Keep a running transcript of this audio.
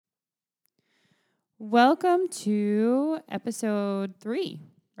Welcome to episode 3,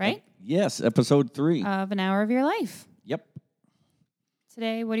 right? Yes, episode 3. Of An Hour of Your Life. Yep.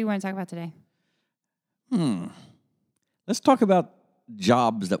 Today, what do you want to talk about today? Let's talk about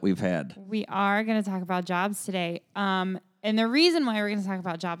jobs that we've had. We are going to talk about jobs today. And the reason why we're going to talk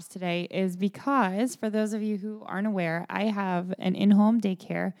about jobs today is because, for those of you who aren't aware, I have an in-home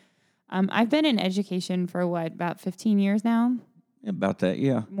daycare. I've been in education for about 15 years now? About that,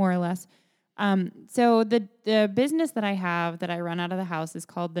 yeah. More or less. So the business that I have that I run out of the house is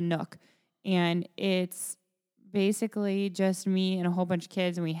called The Nook. And it's basically just me and a whole bunch of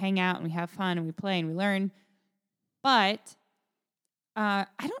kids, and we hang out and we have fun and we play and we learn. But I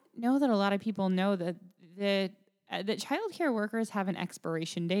don't know that a lot of people know that that child care workers have an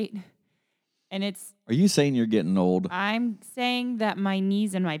expiration date. And Are you saying you're getting old? I'm saying that my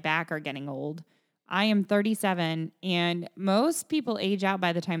knees and my back are getting old. I am 37, and most people age out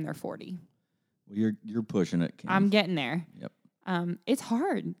by the time they're 40. Well, you're pushing it, Kim. I'm getting there. Yep. It's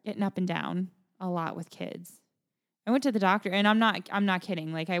hard getting up and down a lot with kids. I went to the doctor, and I'm not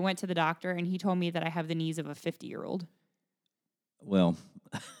kidding. Like, I went to the doctor, and he told me that I have the knees of a 50-year-old. Well,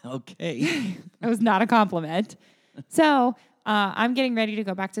 okay. It was not a compliment. So I'm getting ready to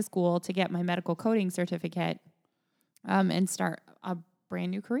go back to school to get my medical coding certificate and start a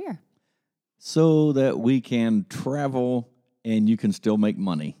brand new career. So that we can travel and you can still make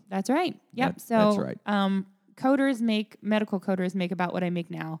money. That's right. Yep. That's right. Medical coders make about what I make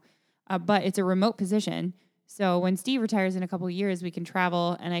now, but it's a remote position. So when Steve retires in a couple of years, we can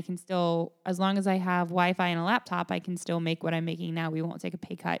travel, and I can still, as long as I have Wi-Fi and a laptop, I can still make what I'm making now. We won't take a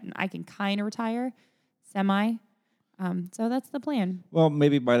pay cut, and I can kind of retire, semi. So that's the plan. Well,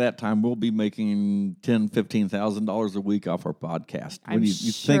 maybe by that time we'll be making $10,000-$15,000 a week off our podcast. I'm you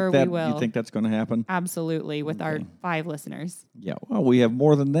sure think that, we will. You think that's going to happen? Absolutely, with our 5 listeners. Yeah. Well, we have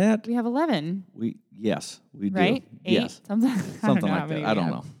more than that. We have 11. Yes, we do. Right? 8? Yes. Something like that. I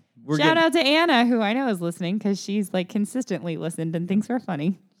don't know. Shout out to Anna, who I know is listening, because she's like consistently listened and thinks we're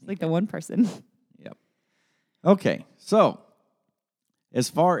funny. She's like the one person. Yep. Okay. So, as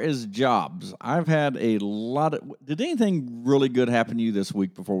far as jobs, I've had a lot of... Did anything really good happen to you this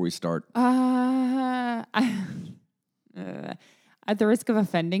week before we start? At the risk of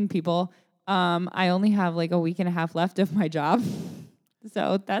offending people, I only have like a week and a half left of my job.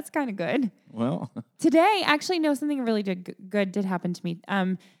 So that's kind of good. Well... Today, actually, no, something really good did happen to me.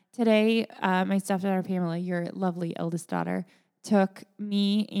 Today, my stepdaughter, Pamela, your lovely eldest daughter, took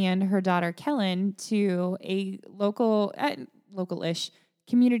me and her daughter, Kellen, to a local-ish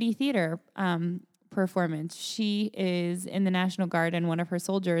community theater performance. She is in the National Guard, and one of her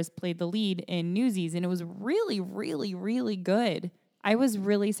soldiers played the lead in Newsies, and it was really, really, really good. I was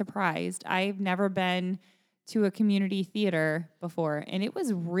really surprised. I've never been to a community theater before, and it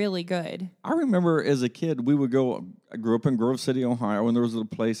was really good. I remember as a kid, I grew up in Grove City, Ohio, and there was a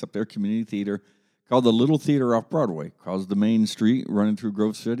place up there, community theater, called the Little Theater off Broadway, because the main street running through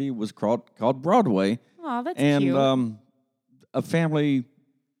Grove City was called Broadway. Oh, that's and, cute. And a family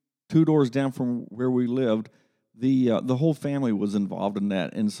 2 doors down from where we lived, the whole family was involved in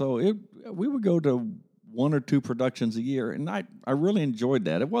that. And so we would go to 1 or 2 productions a year, and I really enjoyed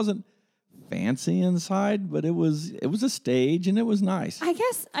that. It wasn't fancy inside, but it was a stage, and it was nice. I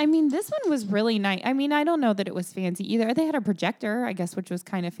guess, this one was really nice. I don't know that it was fancy either. They had a projector, I guess, which was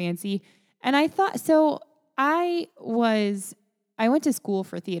kind of fancy. And I thought, so I went to school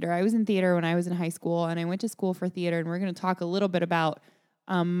for theater. I was in theater when I was in high school, and I went to school for theater, and we're going to talk a little bit about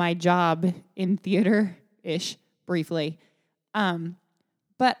my job in theater-ish briefly.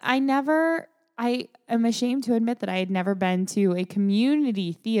 But I am ashamed to admit that I had never been to a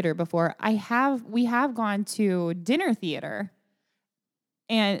community theater before. We have gone to dinner theater,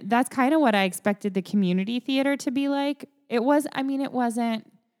 and that's kind of what I expected the community theater to be like. It was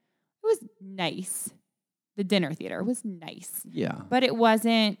nice. The dinner theater was nice. Yeah. But it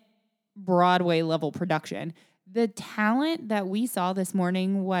wasn't Broadway level production. The talent that we saw this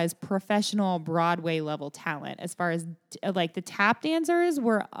morning was professional Broadway level talent. As far as like the tap dancers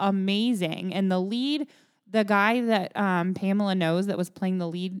were amazing. And the guy that Pamela knows that was playing the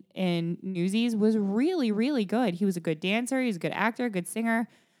lead in Newsies was really, really good. He was a good dancer. He was a good actor, good singer.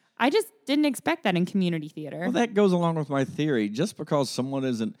 I just didn't expect that in community theater. Well, that goes along with my theory. Just because someone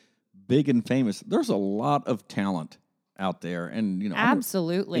isn't big and famous, there's a lot of talent out there, and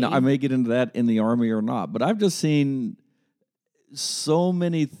absolutely. I may get into that in the Army or not, but I've just seen so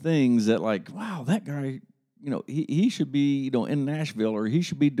many things that, like, wow, that guy he should be, in Nashville, or he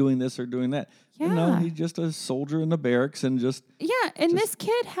should be doing this or doing that. And no, Yeah. he's just a soldier in the barracks and just, Yeah, and this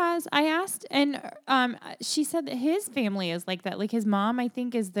kid has. I asked, and she said that his family is like that. Like his mom, I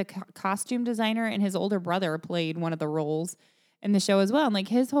think, is the costume designer, and his older brother played one of the roles in the show as well. And like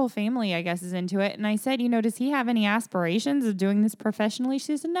his whole family, I guess, is into it. And I said, does he have any aspirations of doing this professionally?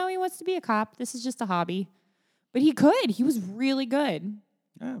 She said, no, he wants to be a cop. This is just a hobby. But he could. He was really good.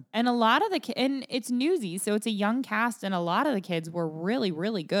 yeah. And a lot of the and it's Newsy, so it's a young cast, and a lot of the kids were really,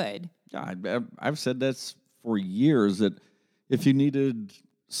 really good. I've said that's for years, that if you needed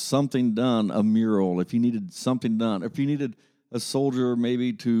something done, a mural, if you needed something done, if you needed a soldier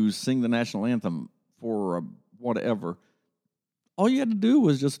maybe to sing the national anthem for whatever, all you had to do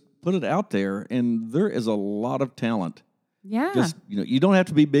was just put it out there, and there is a lot of talent. Yeah, Just, you don't have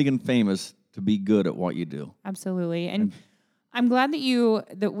to be big and famous to be good at what you do. absolutely. And I'm glad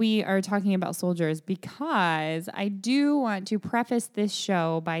that we are talking about soldiers, because I do want to preface this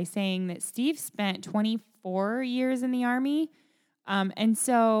show by saying that Steve spent 24 years in the Army. And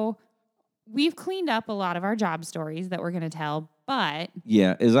so we've cleaned up a lot of our job stories that we're going to tell, but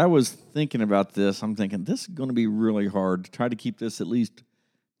Yeah, as I was thinking about this, I'm thinking this is going to be really hard to try to keep this at least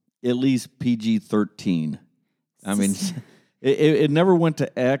PG-13. I mean, it never went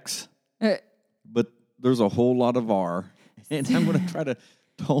to X, but there's a whole lot of R. And I'm going to try to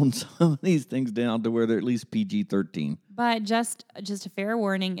tone some of these things down to where they're at least PG-13. But just a fair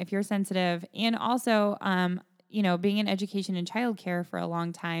warning, if you're sensitive, and also, being in education and childcare for a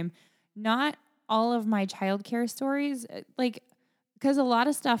long time, not all of my childcare stories, because a lot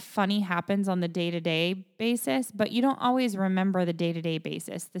of stuff funny happens on the day-to-day basis, but you don't always remember the day-to-day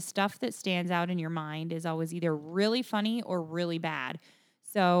basis. The stuff that stands out in your mind is always either really funny or really bad.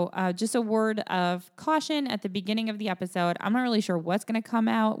 So just a word of caution at the beginning of the episode. I'm not really sure what's going to come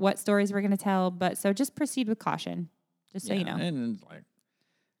out, what stories we're going to tell, but so just proceed with caution, just so you know. And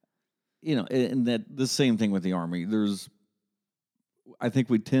and that the same thing with the Army. I think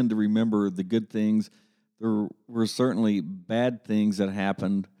we tend to remember the good things. There were certainly bad things that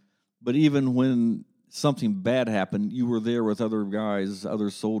happened, but even when something bad happened, you were there with other guys, other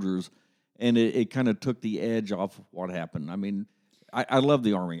soldiers, and it kind of took the edge off of what happened. I mean, I love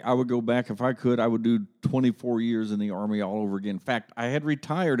the Army. I would go back if I could. I would do 24 years in the Army all over again. In fact, I had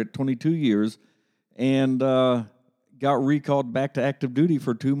retired at 22 years and got recalled back to active duty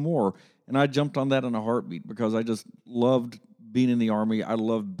for 2 more. And I jumped on that in a heartbeat because I just loved being in the Army. I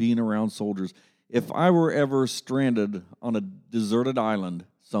loved being around soldiers. If I were ever stranded on a deserted island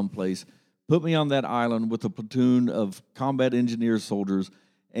someplace, put me on that island with a platoon of combat engineer soldiers,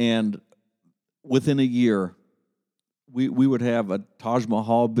 and within a year, we would have a Taj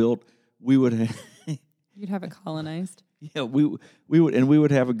Mahal built. We would have You'd have it colonized. Yeah, we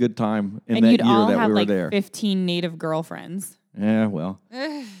would have a good time in and that you'd year all that have we were like there. 15 native girlfriends. Yeah, well,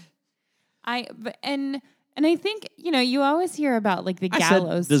 And I think, you always hear about like the I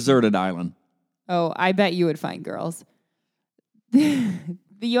gallows. said deserted island. Oh, I bet you would find girls.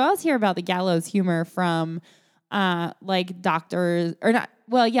 You always hear about the gallows humor from like doctors, or not,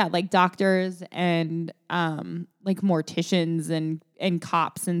 well, yeah, like doctors and like morticians and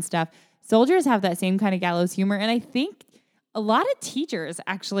cops and stuff. Soldiers have that same kind of gallows humor, and I think a lot of teachers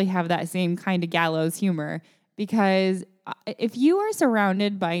actually have that same kind of gallows humor, because if you are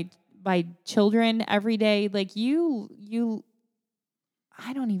surrounded by children every day, like you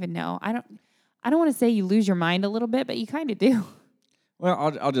I don't even know. I don't want to say you lose your mind a little bit, but you kind of do.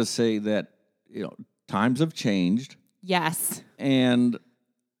 Well, I'll just say that times have changed, Yes. and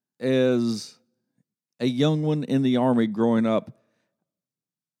as a young one in the Army growing up,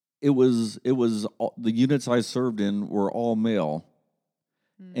 it was the units I served in were all male,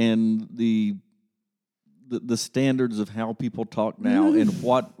 and the standards of how people talk now and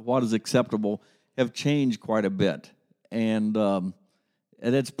what is acceptable have changed quite a bit, and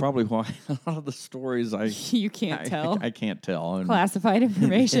that's probably why a lot of the stories You can't tell. I can't tell. And Classified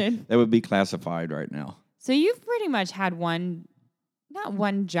information. that would be classified right now. So you've pretty much had not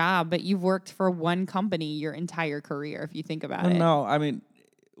one job, but you've worked for one company your entire career, if you think about it. No, I mean,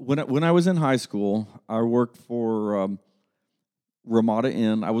 when I was in high school, I worked for Ramada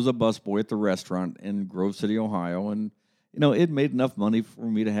Inn. I was a busboy at the restaurant in Grove City, Ohio, and it made enough money for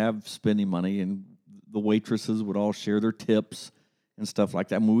me to have spending money, and the waitresses would all share their tips and stuff like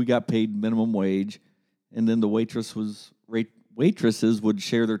that. I mean, we got paid minimum wage, and then the waitresses would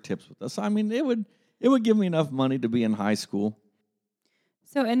share their tips with us. I mean, it would give me enough money to be in high school.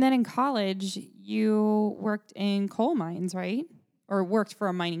 So, and then in college, you worked in coal mines, right? Or worked for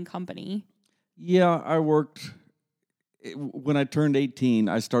a mining company. Yeah, I worked. When I turned 18,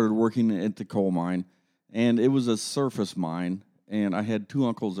 I started working at the coal mine, and it was a surface mine, and I had two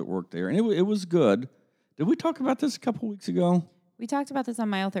uncles that worked there, and it was good. Did we talk about this a couple weeks ago? We talked about this on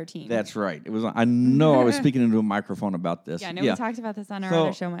Mile 13. That's right. It was. I know I was speaking into a microphone about this. Yeah, no, we talked about this on our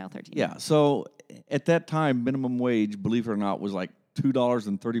other show, Mile 13. Yeah. So at that time, minimum wage, believe it or not, was like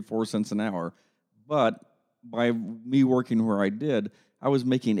 $2.34 an hour. But by me working where I did, I was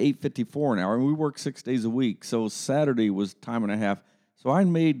making $8.54 an hour, and we worked 6 days a week. So Saturday was time and a half. So I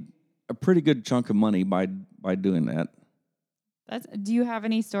made a pretty good chunk of money by doing that. Do you have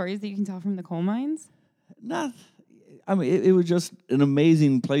any stories that you can tell from the coal mines? Not. I mean, it was just an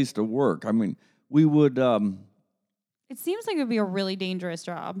amazing place to work. I mean, we would. It seems like it would be a really dangerous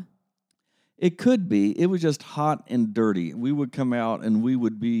job. It could be. It was just hot and dirty. We would come out and we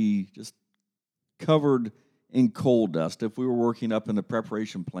would be just covered in coal dust if we were working up in the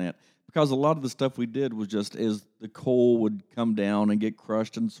preparation plant, because a lot of the stuff we did was just as the coal would come down and get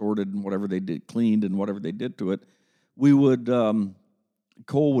crushed and sorted and whatever they did, cleaned and whatever they did to it, we would.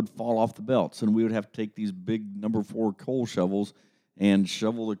 Coal would fall off the belts, and we would have to take these big number 4 coal shovels and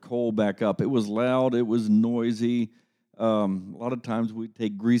shovel the coal back up. It was loud. It was noisy. A lot of times we'd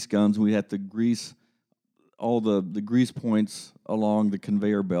take grease guns, and we'd have to grease all the grease points along the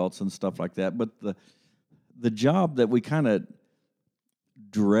conveyor belts and stuff like that. But the job that we kind of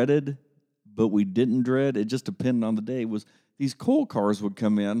dreaded, but we didn't dread, it just depended on the day, was these coal cars would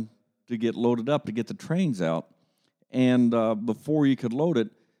come in to get loaded up to get the trains out. And before you could load it,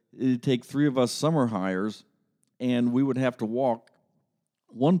 it'd take 3 of us summer hires, and we would have to walk.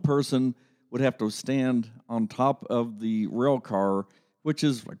 One person would have to stand on top of the rail car, which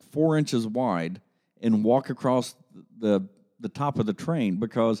is like 4 inches wide, and walk across the top of the train,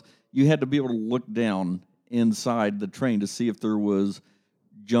 because you had to be able to look down inside the train to see if there was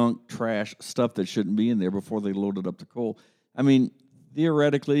junk, trash, stuff that shouldn't be in there before they loaded up the coal. I mean,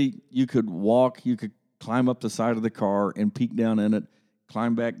 theoretically, you could walk, you could climb up the side of the car and peek down in it,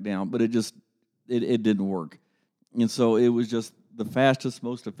 climb back down, but it didn't work. And so it was just the fastest,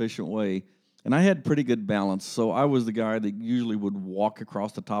 most efficient way. And I had pretty good balance, so I was the guy that usually would walk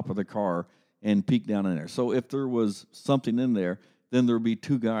across the top of the car and peek down in there. So if there was something in there, then there would be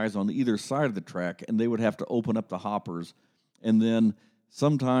 2 guys on either side of the track, and they would have to open up the hoppers. And then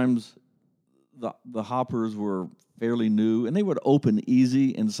sometimes the hoppers were fairly new, and they would open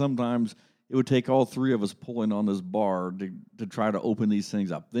easy, and sometimes it would take all 3 of us pulling on this bar to try to open these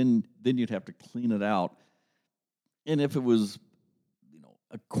things up. Then you'd have to clean it out. And if it was,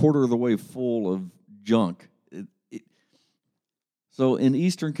 a quarter of the way full of junk, so in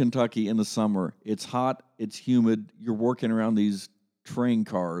eastern Kentucky in the summer, it's hot, it's humid, you're working around these train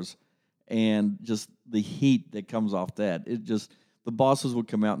cars, and just the heat that comes off that, the bosses would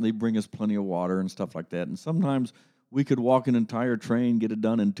come out and they'd bring us plenty of water and stuff like that. And sometimes we could walk an entire train, get it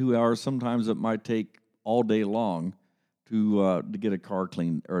done in 2 hours. Sometimes it might take all day long to get a car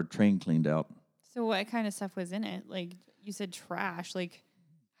cleaned or a train cleaned out. So what kind of stuff was in it? Like you said, trash. Like,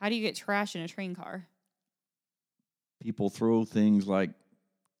 how do you get trash in a train car? People throw things like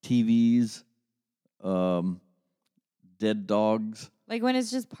TVs, dead dogs. Like when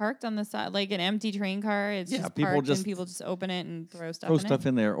it's just parked on the side, like an empty train car, it's just parked and people just open it and throw stuff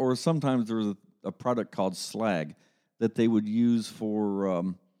in there. Or sometimes there was a product called slag that they would use for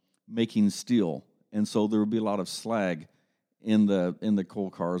making steel, and so there would be a lot of slag in the coal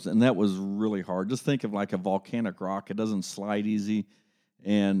cars, and that was really hard. Just think of like a volcanic rock; it doesn't slide easy,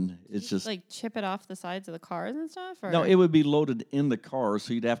 and it's just like chip it off the sides of the cars and stuff. Or? No, it would be loaded in the car,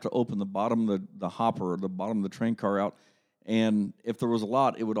 so you'd have to open the bottom of the hopper, or the bottom of the train car out, and if there was a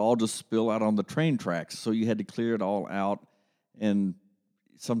lot, it would all just spill out on the train tracks. So you had to clear it all out, and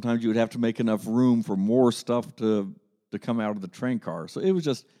sometimes you would have to make enough room for more stuff to come out of the train car. So it was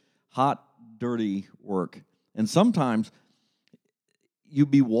just hot, dirty work. And sometimes you'd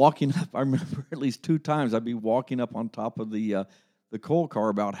be walking up. I remember at least 2 times I'd be walking up on top of the coal car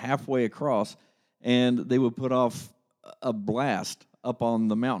about halfway across, and they would put off a blast up on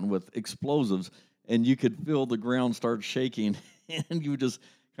the mountain with explosives, and you could feel the ground start shaking, and you would just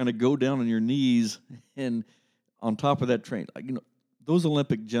kind of go down on your knees and on top of that train. Those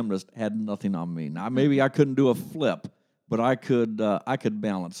Olympic gymnasts had nothing on me. Now, maybe I couldn't do a flip, but I could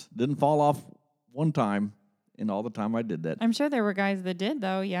balance. Didn't fall off one time in all the time I did that. I'm sure there were guys that did,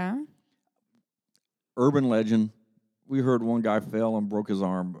 though, yeah. Urban legend. We heard one guy fell and broke his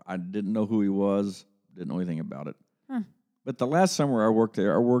arm. I didn't know who he was, didn't know anything about it. Huh. But the last summer I worked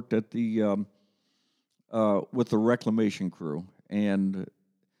there, I worked at the with the reclamation crew. And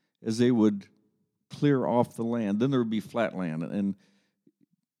as they would clear off the land, then there would be flat land. And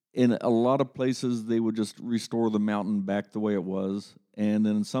in a lot of places, they would just restore the mountain back the way it was. And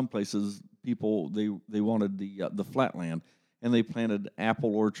then in some places, people they wanted the flatland, and they planted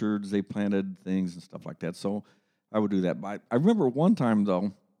apple orchards, they planted things and stuff like that. So I would do that. But I remember one time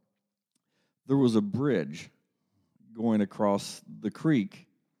though, there was a bridge going across the creek,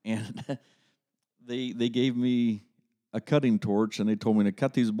 and they gave me a cutting torch, and they told me to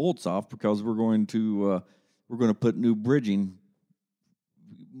cut these bolts off because we're going to put new bridging,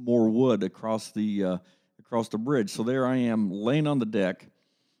 more wood across the bridge. So there I am, laying on the deck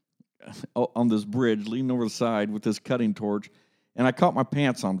on this bridge, leaning over the side with this cutting torch, and I caught my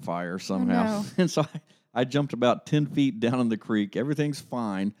pants on fire somehow. Oh, no. And so I jumped about 10 feet down in the creek. Everything's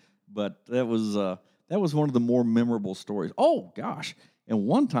fine, but that was one of the more memorable stories. Oh gosh! And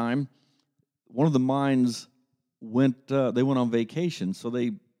one time, one of the mines went on vacation, so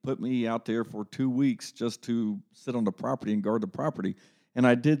they put me out there for 2 weeks just to sit on the property and guard the property. And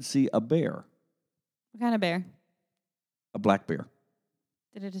I did see a bear, What kind of bear? a black bear.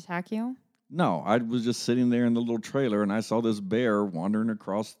 Did it attack you? No, I was just sitting there in the little trailer, and I saw this bear wandering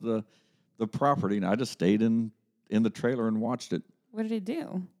across the property, and I just stayed in the trailer and watched it. What did it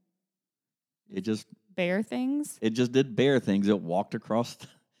do? It just Things? It just did bear things. It walked across.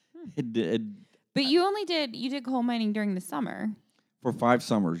 It did But you did coal mining during the summer. for 5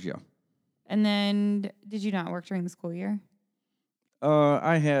 summers. Yeah. And then did you not work during the school year?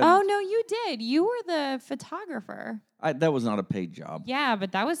 I had. Oh, no, you did. You were the photographer. That was not a paid job. Yeah,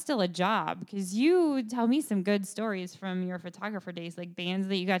 but that was still a job because you tell me some good stories from your photographer days, like bands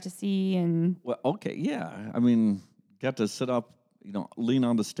that you got to see and. Well, okay, yeah. I mean, got to sit up, lean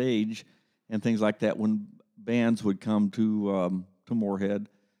on the stage and things like that when bands would come to Moorhead.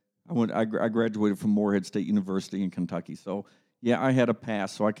 I graduated from Moorhead State University in Kentucky, so yeah, I had a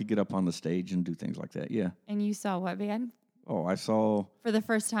pass so I could get up on the stage and do things like that. Yeah. And you saw what band? Oh, I saw. For the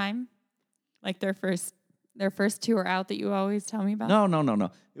first time? Like their first tour out that you always tell me about?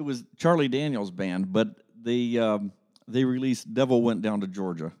 No. It was Charlie Daniels' band, but they released "Devil Went Down to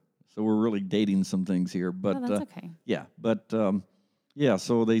Georgia," so we're really dating some things here. But Oh, that's okay. yeah, but yeah.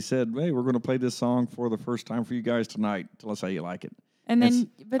 So they said, "Hey, we're going to play this song for the first time for you guys tonight. Tell us how you like it." And It's-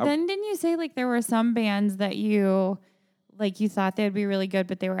 then didn't you say like there were some bands that you thought they'd be really good,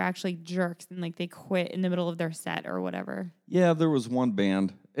 but they were actually jerks and like they quit in the middle of their set or whatever? Yeah, there was one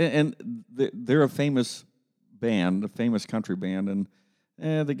band, and they're a famous band, a famous country band,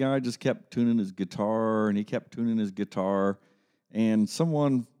 and the guy just kept tuning his guitar, and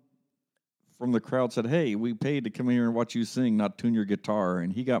someone from the crowd said, "Hey, we paid to come here and watch you sing, not tune your guitar."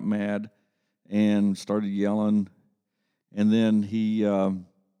 And he got mad and started yelling, and then he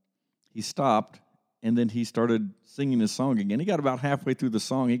stopped, and then he started singing his song again. He got about halfway through the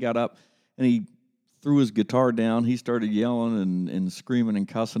song, he got up, and he threw his guitar down. He started yelling and screaming and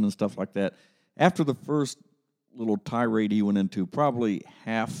cussing and stuff like that. After the first little tirade he went into, probably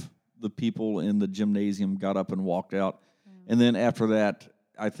half the people in the gymnasium got up and walked out. And then after that,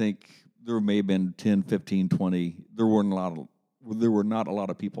 I think there may have been 10, 15, 20. There were not a lot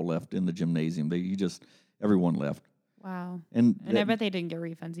of people left in the gymnasium. Everyone left. Wow. And I bet they didn't get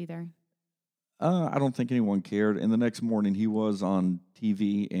refunds either. I don't think anyone cared. And the next morning he was on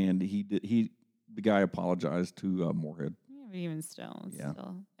TV, and the guy apologized to Moorhead. Yeah, but even still, Yeah.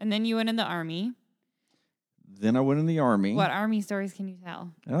 still. And then you went in the Army. Then I went in the Army. What Army stories can you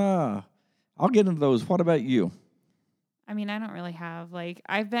tell? I'll get into those. What about you? I mean, I don't really have,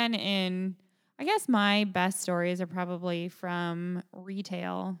 I've been in, I guess my best stories are probably from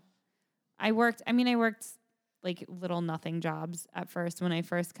retail. I worked like little nothing jobs at first when I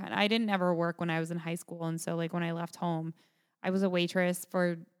first I didn't ever work when I was in high school. And so like when I left home, I was a waitress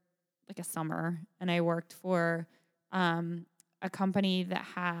for like a summer, and I worked for a company that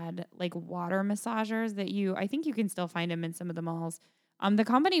had like water massagers I think you can still find them in some of the malls. The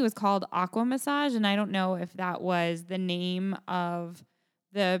company was called Aqua Massage, and I don't know if that was the name of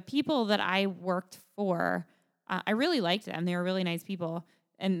the people that I worked for. I really liked them. They were really nice people.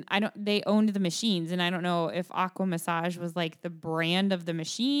 And they owned the machines, and I don't know if Aqua Massage was like the brand of the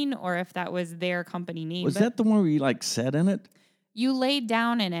machine or if that was their company name. Was that the one where you like sat in it? You laid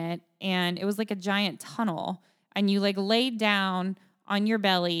down in it, and it was like a giant tunnel, and you like laid down on your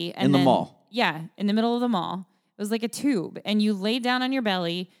belly. And in the mall? Yeah, in the middle of the mall. It was like a tube, and you laid down on your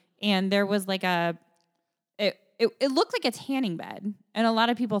belly, and there was like it looked like a tanning bed, and a lot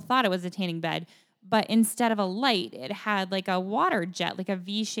of people thought it was a tanning bed. But instead of a light, it had like a water jet, like a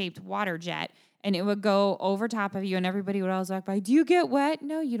V-shaped water jet, and it would go over top of you, and everybody would always walk by. Do you get wet?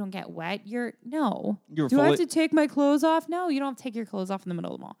 No, you don't get wet. No. Do I have to take my clothes off? No, you don't have to take your clothes off in the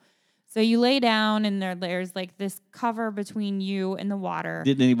middle of the mall. So you lay down, and there's like this cover between you and the water.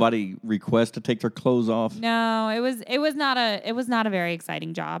 Did anybody request to take their clothes off? No, it was not a very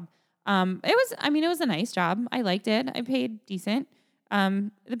exciting job. It was a nice job. I liked it. I paid decent.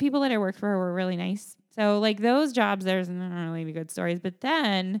 The people that I worked for were really nice. So like those jobs, there's not really any good stories. But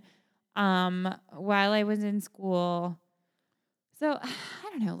then, while I was in school, so I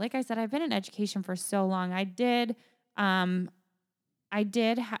don't know. Like I said, I've been in education for so long. I did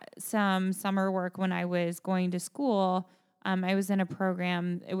some summer work when I was going to school. I was in a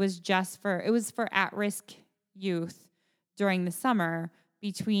program. It was for at-risk youth during the summer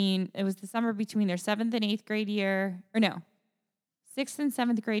it was the summer between their 7th and 8th grade year, or no, 6th and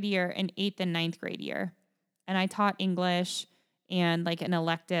 7th grade year and 8th and 9th grade year. And I taught English and like an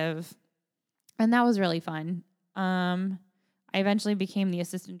elective, and that was really fun. I eventually became the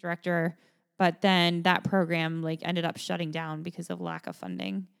assistant director, but then that program like ended up shutting down because of lack of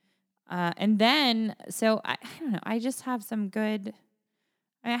funding. And then, so I don't know, I just have I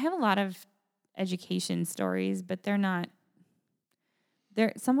have a lot of education stories, but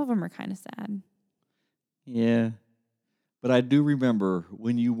some of them are kind of sad. Yeah. But I do remember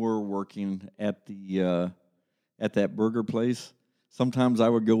when you were working at at that burger place, sometimes I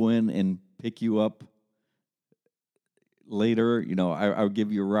would go in and pick you up later. I would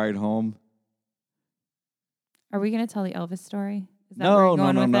give you a ride home. Are we going to tell the Elvis story? Is that where you're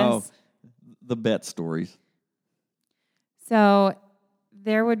going with this? The bet stories. So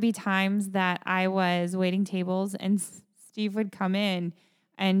there would be times that I was waiting tables and Steve would come in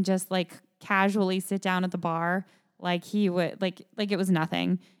and just like casually sit down at the bar, like he would like it was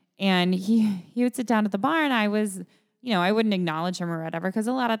nothing. And he would sit down at the bar, and I wouldn't acknowledge him or whatever, because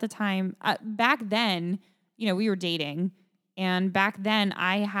a lot of the time back then, we were dating, and back then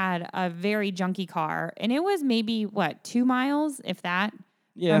I had a very junky car, and it was maybe 2 miles, if that,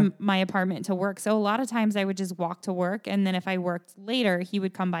 from my apartment to work. So a lot of times I would just walk to work, and then if I worked later, he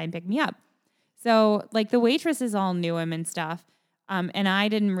would come by and pick me up. So like the waitresses all knew him and stuff. And I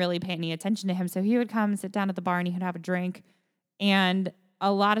didn't really pay any attention to him. So he would come sit down at the bar and he would have a drink. And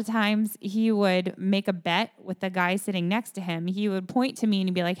a lot of times he would make a bet with the guy sitting next to him. He would point to me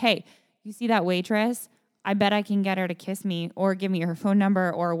and be like, hey, you see that waitress? I bet I can get her to kiss me or give me her phone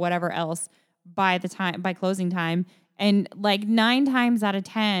number or whatever else by closing time. And like 9 times out of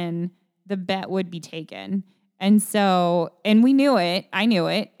 10, the bet would be taken. And so, and we knew it. I knew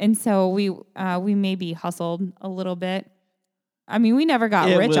it. And so we maybe hustled a little bit. I mean, we never got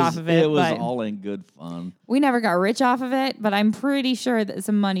rich off of it. It was all in good fun. We never got rich off of it, but I'm pretty sure that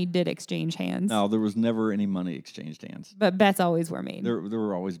some money did exchange hands. No, there was never any money exchanged hands. But bets always were made. There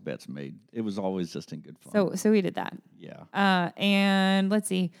were always bets made. It was always just in good fun. So we did that. Yeah. And let's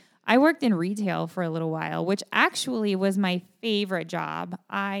see. I worked in retail for a little while, which actually was my favorite job.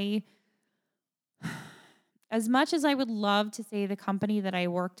 As much as I would love to say the company that I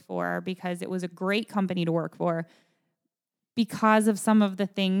worked for, because it was a great company to work for, because of some of the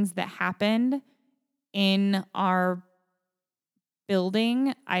things that happened in our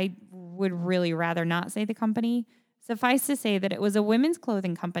building, I would really rather not say the company. Suffice to say that it was a women's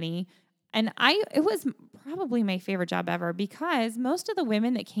clothing company, and it was probably my favorite job ever, because most of the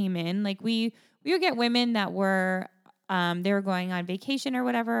women that came in, like we would get women that were they were going on vacation or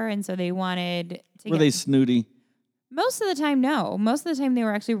whatever, and so they wanted to Were they snooty? Most of the time, no. Most of the time, they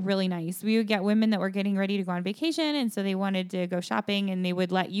were actually really nice. We would get women that were getting ready to go on vacation, and so they wanted to go shopping, and they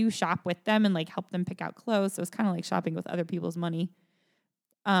would let you shop with them and like help them pick out clothes. So it was kind of like shopping with other people's money.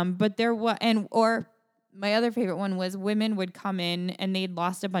 But there was, or my other favorite one was women would come in and they'd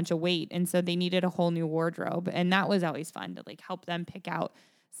lost a bunch of weight, and so they needed a whole new wardrobe, and that was always fun to like help them pick out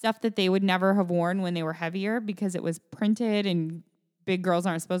stuff that they would never have worn when they were heavier because it was printed, and big girls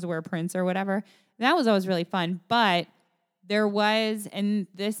aren't supposed to wear prints or whatever. That was always really fun, but there was, and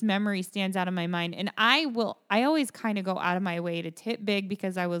this memory stands out in my mind, and I always kind of go out of my way to tip big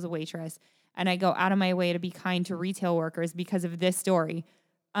because I was a waitress, and I go out of my way to be kind to retail workers because of this story.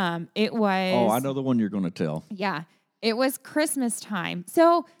 It was... Oh, I know the one you're going to tell. Yeah. It was Christmas time.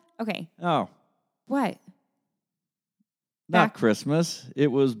 So, okay. Oh. What? Not Christmas.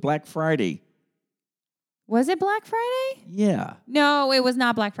 It was Black Friday. Was it Black Friday? Yeah. No, it was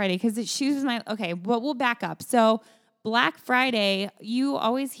not Black Friday because she was my... Okay, but we'll back up. So Black Friday, you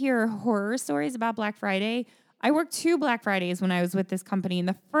always hear horror stories about Black Friday. I worked 2 Black Fridays when I was with this company, and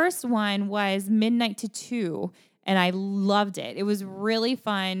the first one was midnight to 2, and I loved it. It was really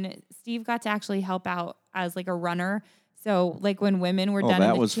fun. Steve got to actually help out as like a runner. So like when women were done,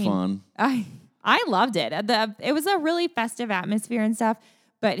 that was fun. I loved it. It was a really festive atmosphere and stuff.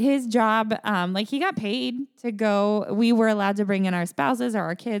 But his job, like he got paid to go. We were allowed to bring in our spouses or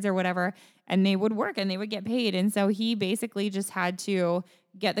our kids or whatever, and they would work and they would get paid. And so he basically just had to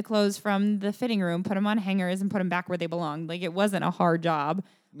get the clothes from the fitting room, put them on hangers, and put them back where they belonged. Like it wasn't a hard job.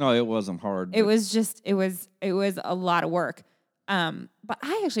 No, it wasn't hard. It was just it was a lot of work. But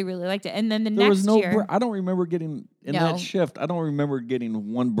I actually really liked it. And then the there next was no. year, I don't remember getting in No. that shift. I don't remember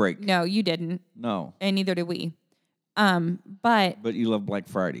getting one break. no, you didn't, No, and neither did we. But but you love Black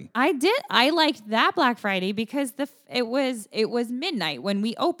Friday. I did. I liked that Black Friday because it was midnight when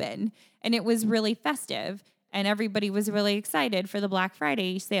we opened, and it was really festive, and everybody was really excited for the Black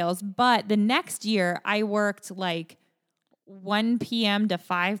Friday sales. But the next year, I worked like 1 p.m. to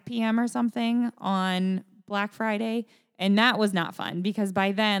 5 p.m. or something on Black Friday, and that was not fun because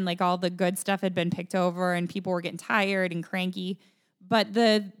by then, like all the good stuff had been picked over, and people were getting tired and cranky. But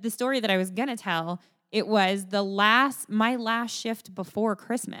the story that I was gonna tell. It was my last shift before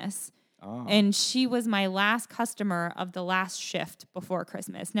Christmas. Oh. And she was my last customer of the last shift before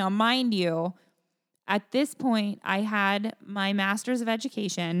Christmas. Now, mind you, at this point, I had my master's of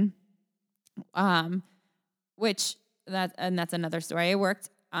education, that's another story. I worked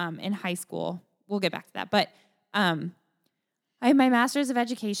in high school. We'll get back to that. But I had my master's of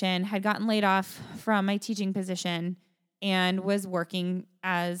education, had gotten laid off from my teaching position, and was working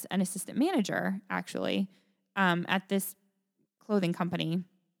as an assistant manager, actually, at this clothing company.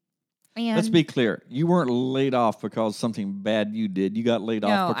 And Let's be clear. You weren't laid off because something bad you did. You got laid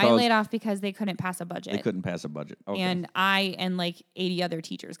off because I laid off because they couldn't pass a budget. they couldn't pass a budget. Okay. And I and like 80 other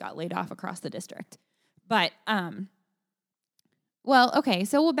teachers got laid off across the district. But, well, okay,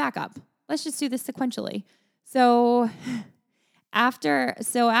 so we'll back up. Let's just do this sequentially. So after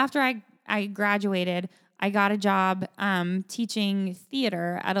I graduated, I got a job teaching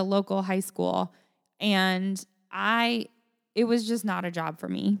theater at a local high school, and it was just not a job for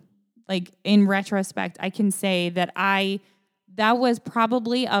me. Like, in retrospect, I can say that that was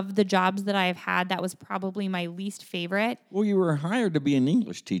probably, of the jobs that I've had, that was probably my least favorite. Well, you were hired to be an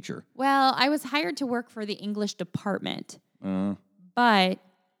English teacher. Well, I was hired to work for the English department, but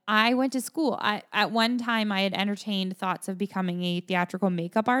I went to school. At one time, I had entertained thoughts of becoming a theatrical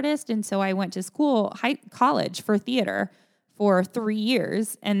makeup artist, and so I went to college for theater for 3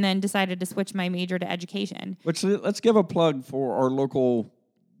 years, and then decided to switch my major to education. Which, let's give a plug for our local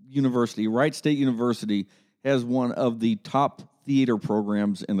university. Wright State University has one of the top theater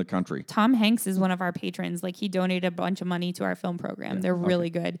programs in the country. Tom Hanks is one of our patrons. Like, he donated a bunch of money to our film program. They're really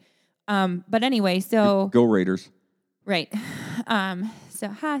good. But anyway, so Go Raiders. right.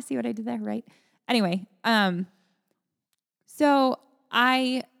 So, see what I did there, right? Anyway, so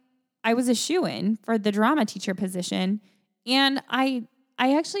I was a shoo-in for the drama teacher position, and I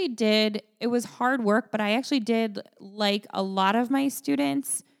actually did. It was hard work, but I actually did like a lot of my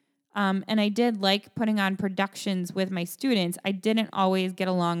students, and I did like putting on productions with my students. I didn't always get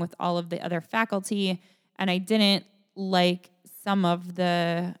along with all of the other faculty, and I didn't like some of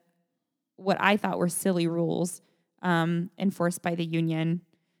what I thought were silly rules enforced by the union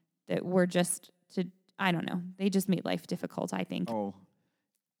that were I don't know. They just made life difficult, I think. Oh,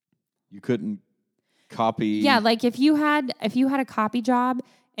 you couldn't copy. Yeah, like if you had a copy job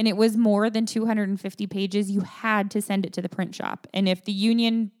and it was more than 250 pages, you had to send it to the print shop. And if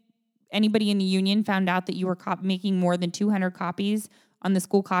anybody in the union found out that you were making more than 200 copies on the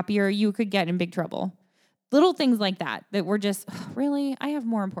school copier, you could get in big trouble. Little things like that were just, really, I have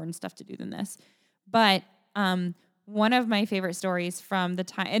more important stuff to do than this. But one of my favorite stories from the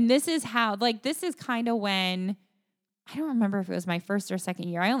time, and this is kind of when, I don't remember if it was my first or second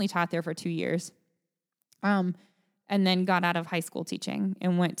year. I only taught there for 2 years. And then got out of high school teaching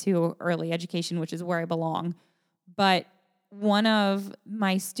and went to early education, which is where I belong. But one of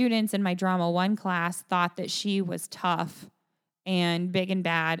my students in my Drama 1 class thought that she was tough and big and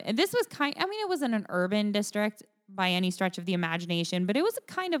bad. And this was it wasn't an urban district by any stretch of the imagination, but it was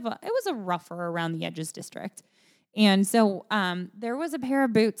a rougher around the edges district. And so there was a pair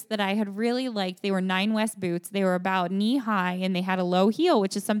of boots that I had really liked. They were Nine West boots. They were about knee high, and they had a low heel,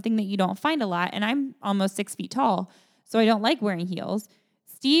 which is something that you don't find a lot. And I'm almost 6 feet tall, so I don't like wearing heels.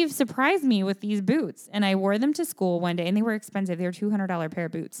 Steve surprised me with these boots, and I wore them to school one day, and they were expensive. They were $200 pair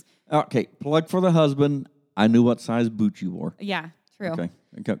of boots. Okay, plug for the husband. I knew what size boots you wore. Yeah, true. Okay,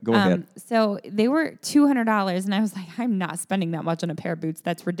 go ahead. So they were $200, and I was like, I'm not spending that much on a pair of boots.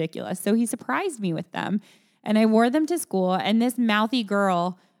 That's ridiculous. So he surprised me with them. And I wore them to school, and this mouthy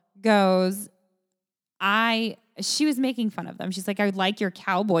girl goes, she was making fun of them. She's like, I like your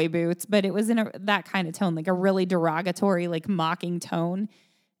cowboy boots, but it was in that kind of tone, like a really derogatory, like mocking tone.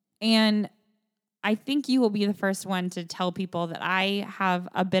 And I think you will be the first one to tell people that I have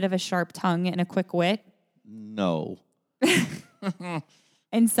a bit of a sharp tongue and a quick wit. No.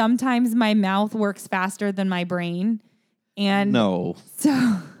 And sometimes my mouth works faster than my brain. And no.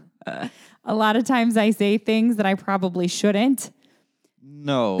 So a lot of times I say things that I probably shouldn't.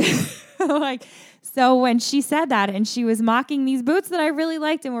 No. Like, so when she said that and she was mocking these boots that I really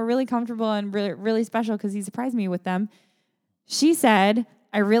liked and were really comfortable and really, really special because he surprised me with them, she said,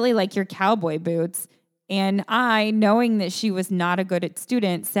 I really like your cowboy boots. And I, knowing that she was not a good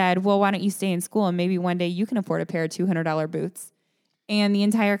student, said, well, why don't you stay in school and maybe one day you can afford a pair of $200 boots. And the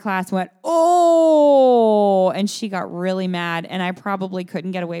entire class went, oh, and she got really mad. And I probably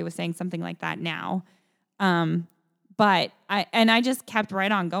couldn't get away with saying something like that now. But I just kept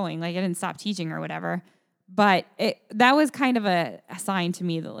right on going. Like, I didn't stop teaching or whatever. But that was kind of a sign to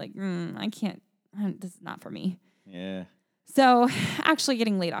me that, like, I can't, this is not for me. Yeah. So actually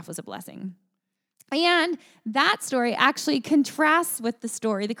getting laid off was a blessing. And that story actually contrasts with the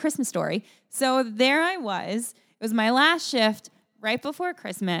story, the Christmas story. So there I was. It was my last shift right before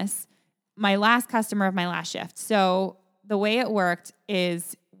Christmas, my last customer of my last shift. So the way it worked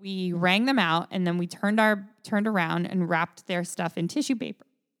is we rang them out and then we turned around and wrapped their stuff in tissue paper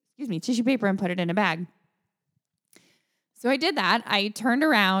and put it in a bag. So I did that. I turned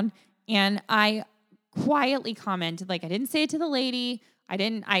around and I quietly commented, like, I didn't say it to the lady.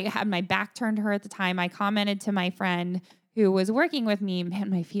 I had my back turned to her at the time. I commented to my friend who was working with me, man,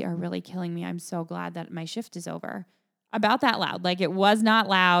 my feet are really killing me. I'm so glad that my shift is over. About that loud. Like, it was not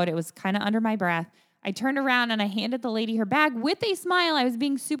loud. It was kind of under my breath. I turned around and I handed the lady her bag with a smile. I was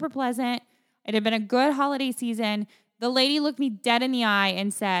being super pleasant. It had been a good holiday season. The lady looked me dead in the eye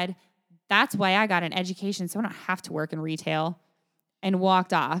and said, that's why I got an education, so I don't have to work in retail, and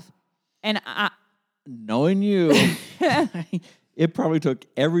walked off. And knowing you, it probably took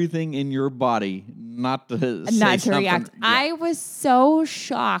everything in your body not to react. Yeah. I was so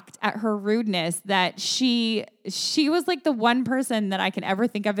shocked at her rudeness that she was like the one person that I can ever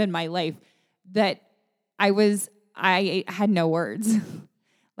think of in my life that I had no words.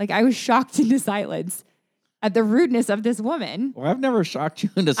 Like, I was shocked into silence at the rudeness of this woman. Well, I've never shocked you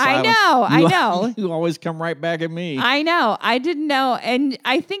into silence. I know. You always come right back at me. I know. I didn't know. And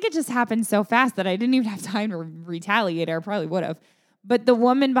I think it just happened so fast that I didn't even have time to retaliate, or I probably would have. But the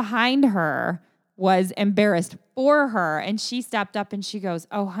woman behind her was embarrassed for her. And she stepped up and she goes,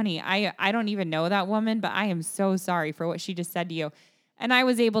 oh, honey, I don't even know that woman, but I am so sorry for what she just said to you. And I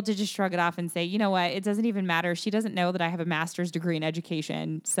was able to just shrug it off and say, you know what? It doesn't even matter. She doesn't know that I have a master's degree in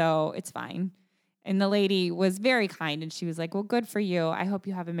education, so it's fine. And the lady was very kind, and she was like, well, good for you. I hope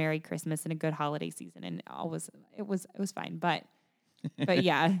you have a Merry Christmas and a good holiday season. And it was fine. But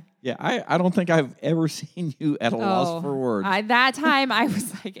yeah. Yeah, I don't think I've ever seen you at a loss for words. That time I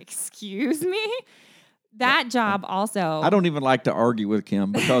was like, excuse me? That job also. I don't even like to argue with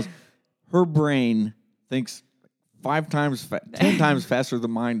Kim because her brain thinks 10 times faster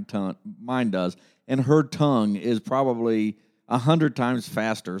than mine does. And her tongue is probably 100 times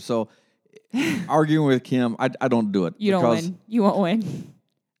faster. So arguing with Kim, I don't do it. You don't win. You won't win.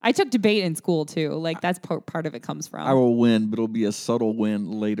 I took debate in school too. Like, that's part of it comes from. I will win, but it'll be a subtle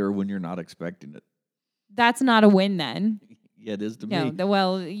win later when you're not expecting it. That's not a win then. Yeah, it is to me.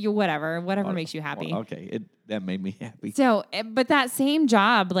 Well, whatever makes you happy. Okay, that made me happy. So, but that same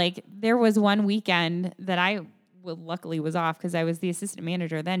job, like, there was one weekend that I luckily was off because I was the assistant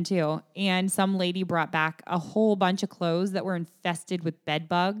manager then too. And some lady brought back a whole bunch of clothes that were infested with bed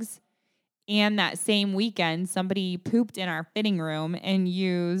bugs. And that same weekend, somebody pooped in our fitting room and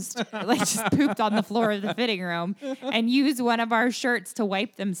just pooped on the floor of the fitting room and used one of our shirts to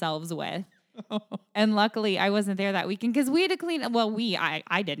wipe themselves with. And luckily, I wasn't there that weekend because we had to clean it. Well,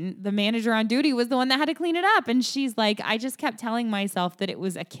 I didn't. The manager on duty was the one that had to clean it up. And she's like, I just kept telling myself that it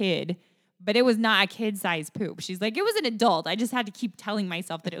was a kid, but it was not a kid-sized poop. She's like, it was an adult. I just had to keep telling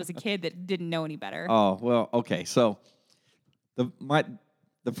myself that it was a kid that didn't know any better. Oh, well, okay. So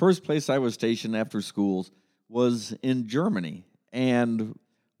the first place I was stationed after schools was in Germany, and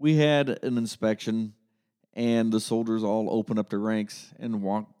we had an inspection, and the soldiers all opened up their ranks and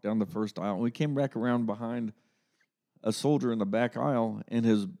walked down the first aisle. And we came back around behind a soldier in the back aisle, and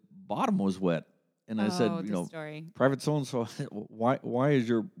his bottom was wet. And I said, story. Private so-and-so, why is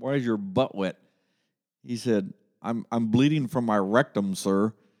your butt wet? He said, I'm bleeding from my rectum,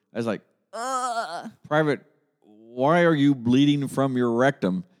 sir. I was like, Private, why are you bleeding from your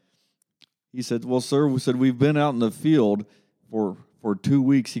rectum? He said, well, sir, we've been out in the field for 2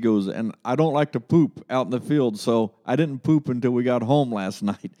 weeks. He goes, and I don't like to poop out in the field, so I didn't poop until we got home last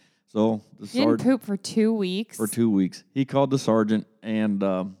night. So the sergeant didn't poop for 2 weeks? For 2 weeks. He called the sergeant, and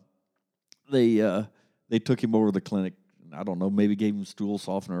they took him over to the clinic. I don't know, maybe gave him stool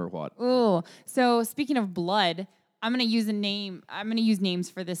softener or what. Ooh. So speaking of blood, I'm going to use names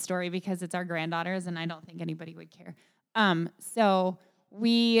for this story because it's our granddaughters and I don't think anybody would care. So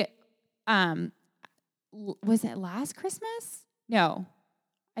we, was it last Christmas? No,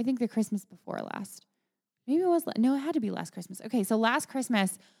 I think the Christmas before last. Maybe it was, no, it had to be last Christmas. Okay, so last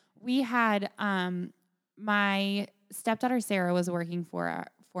Christmas, we had, my stepdaughter Sarah was working for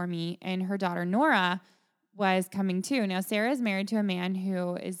me, and her daughter Nora was coming too. Now, Sarah is married to a man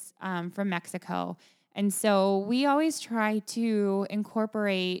who is from Mexico. And so we always try to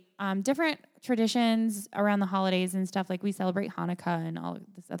incorporate different traditions around the holidays and stuff. Like we celebrate Hanukkah and all of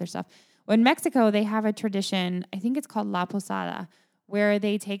this other stuff. Well, in Mexico, they have a tradition, I think it's called La Posada, where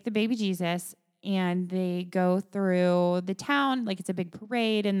they take the baby Jesus and they go through the town, like it's a big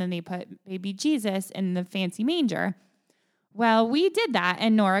parade, and then they put baby Jesus in the fancy manger. Well, we did that,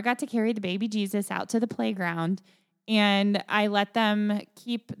 and Nora got to carry the baby Jesus out to the playground, and I let them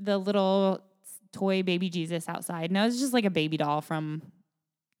keep the little toy baby Jesus outside. And it was just like a baby doll from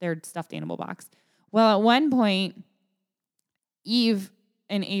their stuffed animal box. Well, at one point, Eve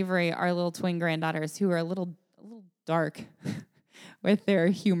and Avery, our little twin granddaughters, who are a little dark with their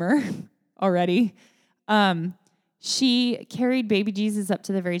humor already, she carried baby Jesus up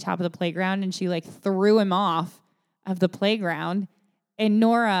to the very top of the playground, and she like threw him off of the playground. And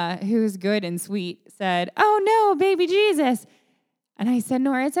Nora, who's good and sweet, said, "Oh no, baby Jesus." And I said,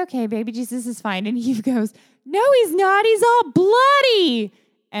 "Nora, it's okay. Baby Jesus is fine." And Eve goes, "No, he's not. He's all bloody."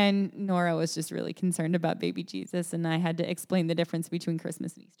 And Nora was just really concerned about baby Jesus. And I had to explain the difference between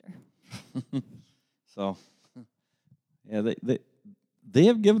Christmas and Easter. So, yeah, they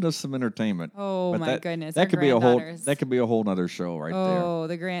have given us some entertainment. Oh my goodness. That could be a whole nother show right there. Oh,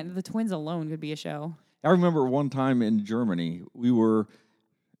 the twins alone could be a show. I remember one time in Germany, we were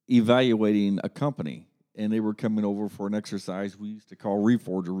evaluating a company, and they were coming over for an exercise we used to call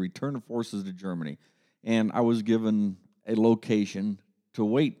Reforge, or Return of Forces to Germany. And I was given a location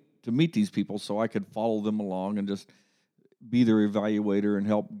to meet these people so I could follow them along and just be their evaluator and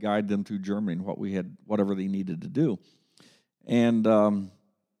help guide them through Germany and whatever they needed to do. And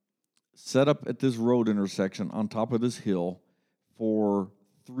set up at this road intersection on top of this hill for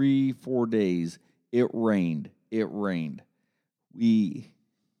 3-4 days. It rained.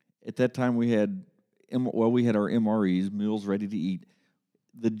 At that time we had our MREs, meals ready to eat.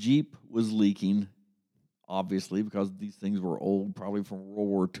 The Jeep was leaking, obviously, because these things were old, probably from World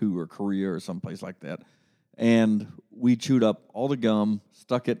War II or Korea or someplace like that. And we chewed up all the gum,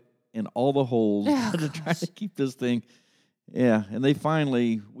 stuck it in all the holes to try to keep this thing. Yeah, and we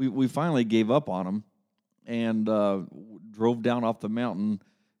finally gave up on them and drove down off the mountain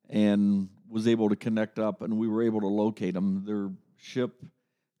and was able to connect up, and we were able to locate them. Their ship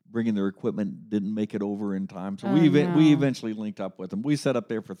bringing their equipment didn't make it over in time, so we eventually linked up with them. We sat up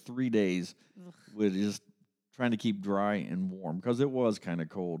there for 3 days with just trying to keep dry and warm because it was kind of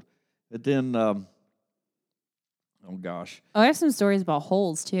cold. But then, oh gosh. Oh, I have some stories about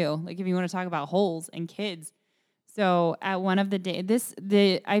holes too. Like if you want to talk about holes and kids. So at one of the days,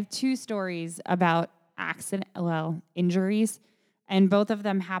 I have 2 stories about injuries. And both of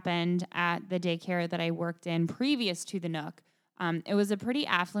them happened at the daycare that I worked in previous to the Nook. It was a pretty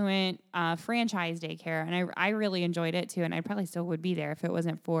affluent franchise daycare, and I really enjoyed it too, and I probably still would be there if it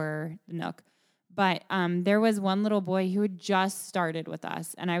wasn't for the Nook. But there was one little boy who had just started with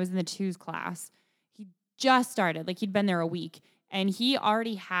us, and I was in the 2s class. He just started, like he'd been there a week, and he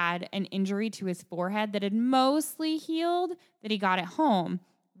already had an injury to his forehead that had mostly healed that he got at home.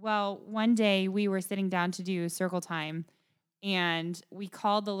 Well, one day we were sitting down to do circle time, and we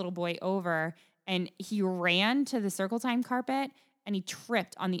called the little boy over, and he ran to the circle time carpet, and he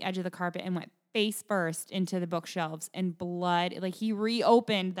tripped on the edge of the carpet and went face first into the bookshelves, and blood, like he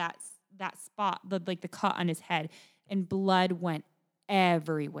reopened that spot, the cut on his head, and blood went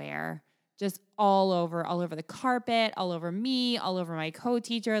everywhere, just all over the carpet, all over me, all over my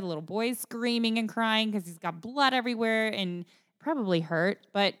co-teacher. The little boy's screaming and crying because he's got blood everywhere and probably hurt,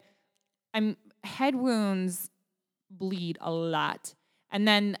 but head wounds bleed a lot. And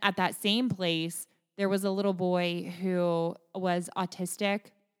then at that same place, there was a little boy who was autistic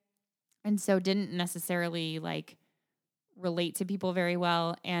and so didn't necessarily relate to people very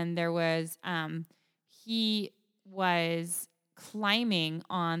well. And there was, he was climbing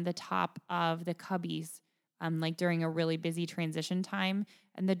on the top of the cubbies, during a really busy transition time.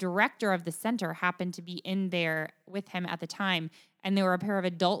 And the director of the center happened to be in there with him at the time. And there were a pair of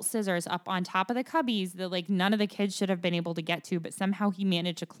adult scissors up on top of the cubbies that none of the kids should have been able to get to, but somehow he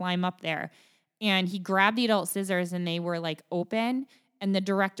managed to climb up there. And he grabbed the adult scissors and they were open, and the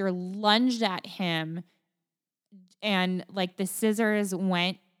director lunged at him, and the scissors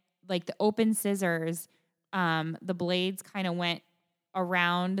went, the open scissors, the blades kind of went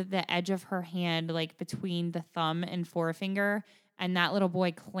around the edge of her hand, between the thumb and forefinger, and that little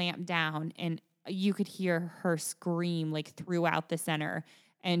boy clamped down, and you could hear her scream like throughout the center.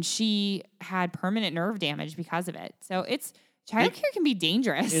 And she had permanent nerve damage because of it. So childcare can be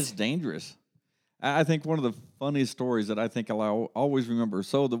dangerous. It's dangerous. I think one of the funniest stories that I think I'll always remember.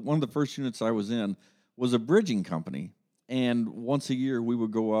 So one of the first units I was in was a bridging company. And once a year we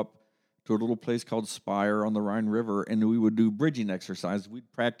would go up to a little place called Spire on the Rhine River, and we would do bridging exercises.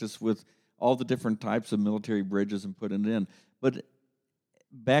 We'd practice with all the different types of military bridges and put it in. But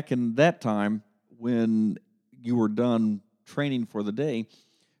back in that time, when you were done training for the day,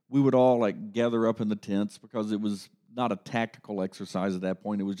 we would all like gather up in the tents because it was not a tactical exercise at that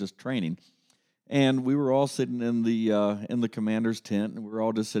point. It was just training. And we were all sitting in the commander's tent, and we were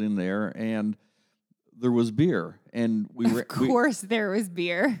all just sitting there, and there was beer. And of course there was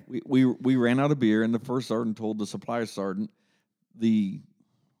beer. We ran out of beer, and the first sergeant told the supply sergeant the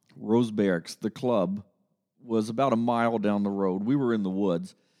Rose Barracks, the club, was about a mile down the road. We were in the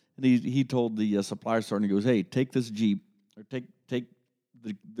woods, and he told the supply sergeant, he goes, "Hey, take this Jeep, or take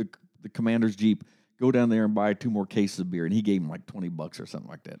the commander's Jeep, go down there and buy 2 more cases of beer." And he gave him like $20 or something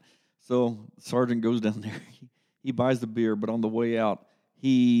like that. So the sergeant goes down there, he buys the beer, but on the way out,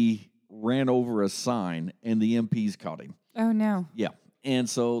 he ran over a sign, and the MPs caught him. Oh, no. Yeah. And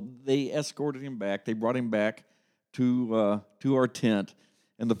so they escorted him back. They brought him back to our tent,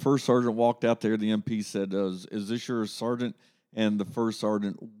 and the first sergeant walked out there. The MP said, "Is this your sergeant?" And the first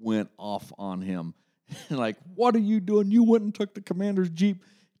sergeant went off on him. Like, "What are you doing? You went and took the commander's Jeep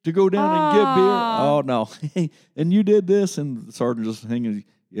to go down and get beer?" "Oh, no." "And you did this?" And the sergeant just hanging,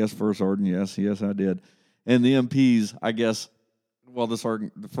 "Yes, first sergeant, yes, I did." And the MPs, I guess, well, the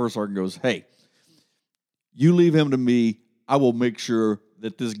first sergeant goes, "Hey, you leave him to me. I will make sure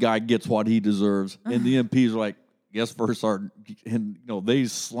that this guy gets what he deserves." And the MPs are like, "Yes, first sergeant." And they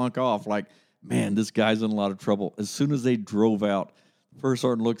slunk off like, "Man, this guy's in a lot of trouble." As soon as they drove out, first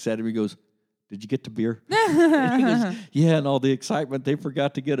sergeant looks at him. He goes, "Did you get the beer?" And he goes, "Yeah." And all the excitement, they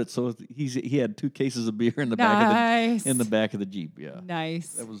forgot to get it, so he had 2 cases of beer in the back of the Jeep. Yeah,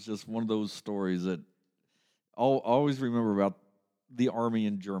 nice. That was just one of those stories that I'll always remember about the Army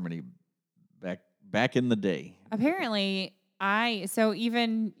in Germany back in the day. Apparently, so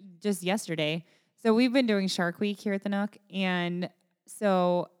even just yesterday, so we've been doing Shark Week here at the Nook, and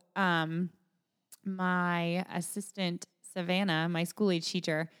so my assistant Savannah, my school age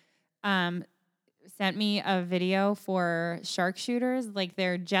teacher, sent me a video for shark shooters, like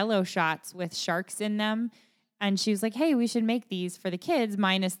they're Jello shots with sharks in them, and she was like, "Hey, we should make these for the kids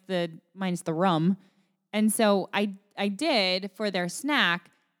minus the rum." And so I did for their snack,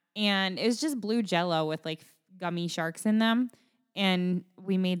 and it was just blue Jello with like gummy sharks in them, and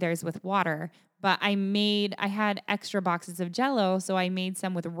we made theirs with water. But I had extra boxes of Jello, so I made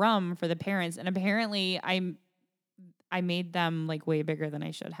some with rum for the parents, and apparently I made them like way bigger than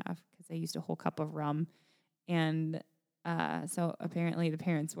I should have because I used a whole cup of rum, and so apparently the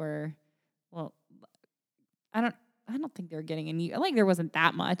parents were, well, I don't think they were getting there wasn't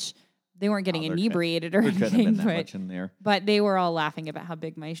that much. They weren't getting inebriated or anything. There couldn't have been that much in there. But they were all laughing about how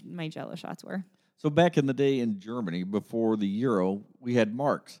big my Jello shots were. So back in the day in Germany, before the euro, we had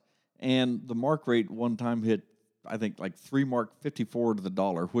marks. And the mark rate one time hit, I think, like 3 mark 54 to the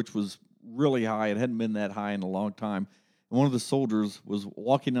dollar, which was really high. It hadn't been that high in a long time. And one of the soldiers was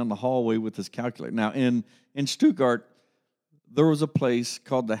walking down the hallway with his calculator. Now, in Stuttgart, there was a place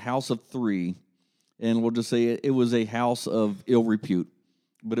called the House of Three. And we'll just say it was a house of ill repute.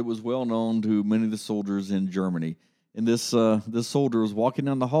 But it was well known to many of the soldiers in Germany. And this soldier was walking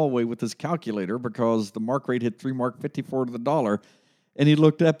down the hallway with his calculator because the mark rate hit 3 mark 54 to the dollar. And he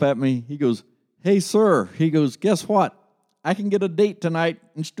looked up at me. He goes, "Hey, sir." He goes, "Guess what? I can get a date tonight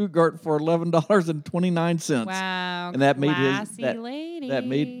in Stuttgart for $11.29. Wow. And that made lady. that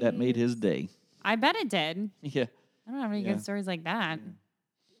made his day. I bet it did. Yeah. I don't have any good stories like that.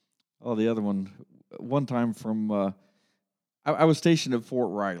 Oh, the other one time from I was stationed at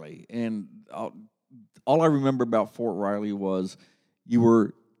Fort Riley, and all I remember about Fort Riley was you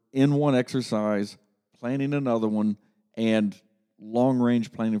were in one exercise, planning another one, and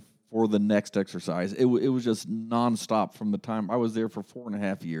long-range planning for the next exercise. It was just nonstop from the time I was there for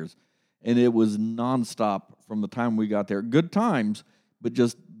 4.5 years, and it was nonstop from the time we got there. Good times, but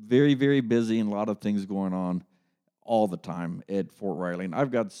just very, very busy and a lot of things going on all the time at Fort Riley. And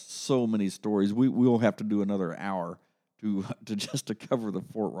I've got so many stories. We'll have to do another hour to cover the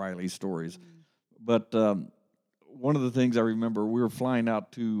Fort Riley stories. But one of the things I remember, we were flying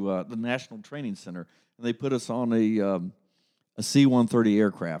out to the National Training Center, and they put us on a C-130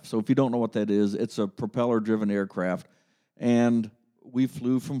 aircraft. So if you don't know what that is, it's a propeller-driven aircraft. And we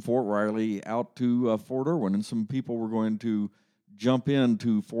flew from Fort Riley out to Fort Irwin, and some people were going to jump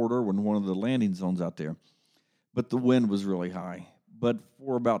into Fort Irwin, one of the landing zones out there. But the wind was really high. But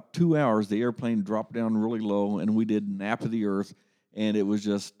for about 2 hours, the airplane dropped down really low, and we did nap of the earth, and it was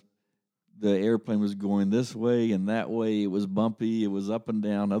just the airplane was going this way and that way. It was bumpy. It was up and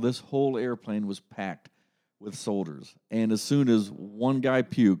down. Now, this whole airplane was packed with soldiers, and as soon as one guy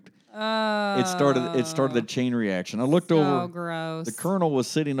puked, it started the chain reaction. I looked over. Gross. The colonel was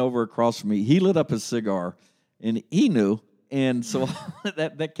sitting over across from me. He lit up his cigar, and he knew, and so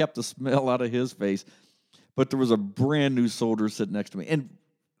that kept the smell out of his face. But there was a brand new soldier sitting next to me. And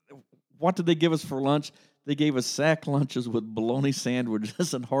what did they give us for lunch? They gave us sack lunches with bologna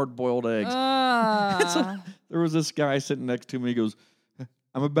sandwiches and hard-boiled eggs. And so there was this guy sitting next to me. He goes,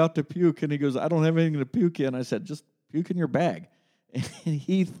 I'm about to puke. And he goes, I don't have anything to puke in. I said, just puke in your bag. And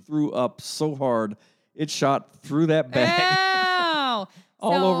he threw up so hard, it shot through that bag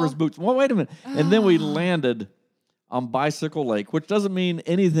all over his boots. Well, wait a minute. And then we landed on Bicycle Lake, which doesn't mean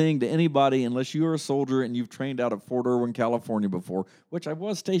anything to anybody unless you're a soldier and you've trained out at Fort Irwin, California before, which I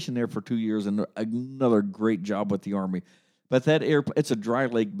was stationed there for 2 years and another great job with the Army. But that it's a dry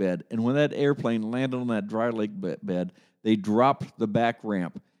lake bed. And when that airplane landed on that dry lake bed, they dropped the back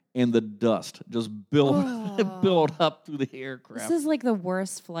ramp and the dust just billowed up through the aircraft. This is like the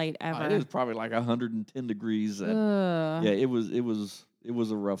worst flight ever. It was probably like 110 degrees. Yeah, it was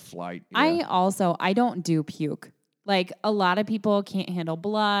a rough flight. Yeah. I don't do puke. Like a lot of people can't handle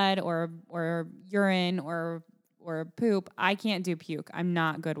blood or urine or poop. I can't do puke. I'm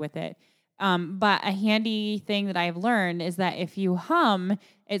not good with it. But a handy thing that I've learned is that if you hum,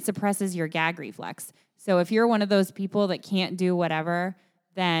 it suppresses your gag reflex. So if you're one of those people that can't do whatever,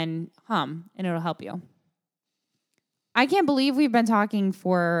 then hum and it'll help you. I can't believe we've been talking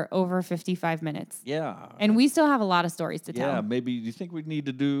for over 55 minutes. Yeah. And we still have a lot of stories to tell. Yeah, maybe. Do you think we need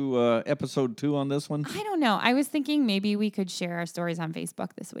to do episode 2 on this one? I don't know. I was thinking maybe we could share our stories on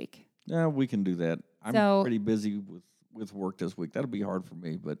Facebook this week. Yeah, we can do that. I'm pretty busy with work this week. That'll be hard for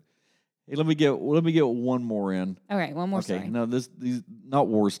me, but hey, let me get one more in. All right, one more story. Okay, now these not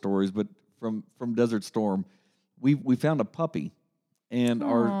war stories, but from Desert Storm. We found a puppy. And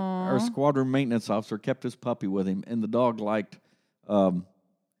our squadron maintenance officer kept his puppy with him, and the dog liked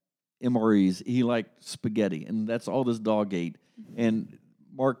MREs. He liked spaghetti, and that's all this dog ate. And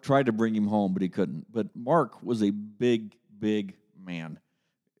Mark tried to bring him home, but he couldn't. But Mark was a big, big man,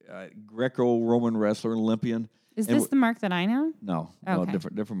 Greco-Roman wrestler, Olympian. Is this the Mark that I know? No, okay. No,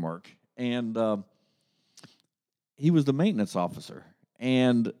 different Mark. And he was the maintenance officer,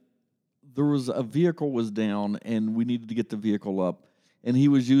 and there was a vehicle was down, and we needed to get the vehicle up. And he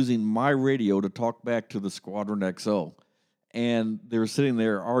was using my radio to talk back to the Squadron XO. And they were sitting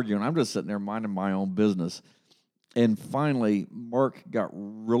there arguing. I'm just sitting there minding my own business. And finally, Mark got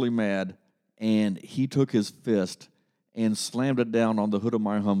really mad, and he took his fist and slammed it down on the hood of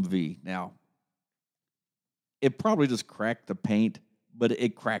my Humvee. Now, it probably just cracked the paint, but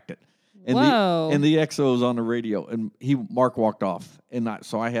it cracked it. And the XO's on the radio, and Mark walked off, and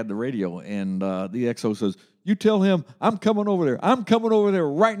so I had the radio, and the XO says, "You tell him I'm coming over there. I'm coming over there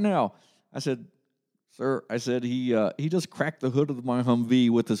right now." I said, "Sir," I said, he just cracked the hood of my Humvee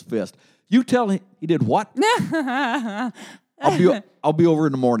with his fist. You tell him he did what? I'll be over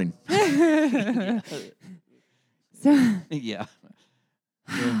in the morning. Yeah.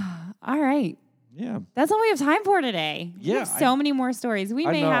 All right. Yeah. That's all we have time for today. Yeah. We have so many more stories. We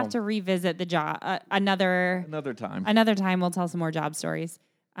may know. have to revisit the job another time. Another time we'll tell some more job stories.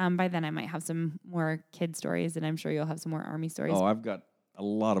 By then I might have some more kid stories, and I'm sure you'll have some more Army stories. Oh, I've got a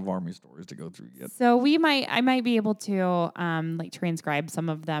lot of Army stories to go through yet. So I might be able to transcribe some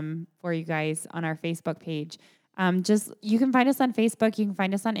of them for you guys on our Facebook page. You can find us on Facebook. You can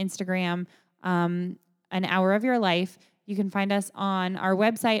find us on Instagram. An Hour of Your Life. You can find us on our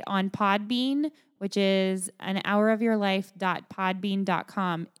website on Podbean, which is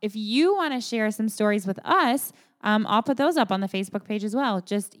anhourofyourlife.podbean.com. If you want to share some stories with us, I'll put those up on the Facebook page as well.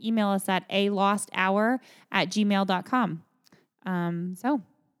 Just email us at alosthour@gmail.com. So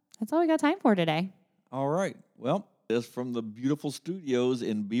that's all we got time for today. All right. Well, this from the beautiful studios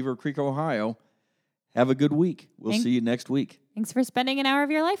in Beaver Creek, Ohio. Have a good week. We'll see you next week. Thanks for spending an hour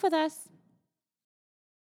of your life with us.